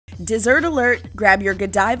Dessert alert! Grab your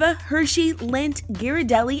Godiva, Hershey, Lindt,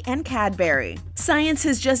 Ghirardelli, and Cadbury. Science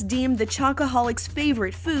has just deemed the Chocoholics'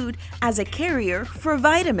 favorite food as a carrier for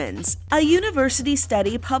vitamins. A university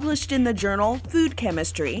study published in the journal Food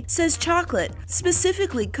Chemistry says chocolate,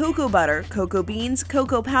 specifically cocoa butter, cocoa beans,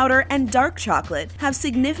 cocoa powder, and dark chocolate, have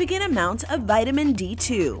significant amounts of vitamin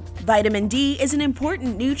D2. Vitamin D is an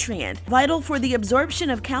important nutrient, vital for the absorption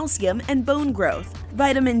of calcium and bone growth.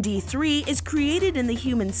 Vitamin D3 is created in the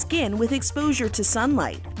human skin with exposure to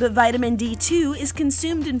sunlight, but vitamin D2 is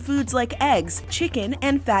consumed in foods like eggs, chicken,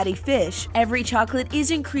 and fatty fish. Every chocolate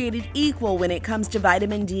isn't created equal when it comes to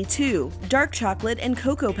vitamin D2. Dark chocolate and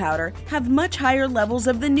cocoa powder have much higher levels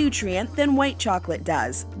of the nutrient than white chocolate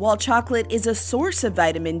does. While chocolate is a source of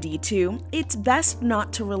vitamin D2, it's best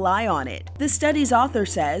not to rely on it. The study's author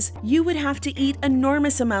says you would have to eat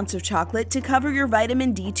enormous amounts of chocolate to cover your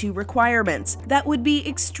vitamin D2 requirements. That would be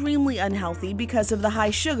extremely unhealthy because of the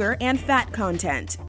high sugar and fat content.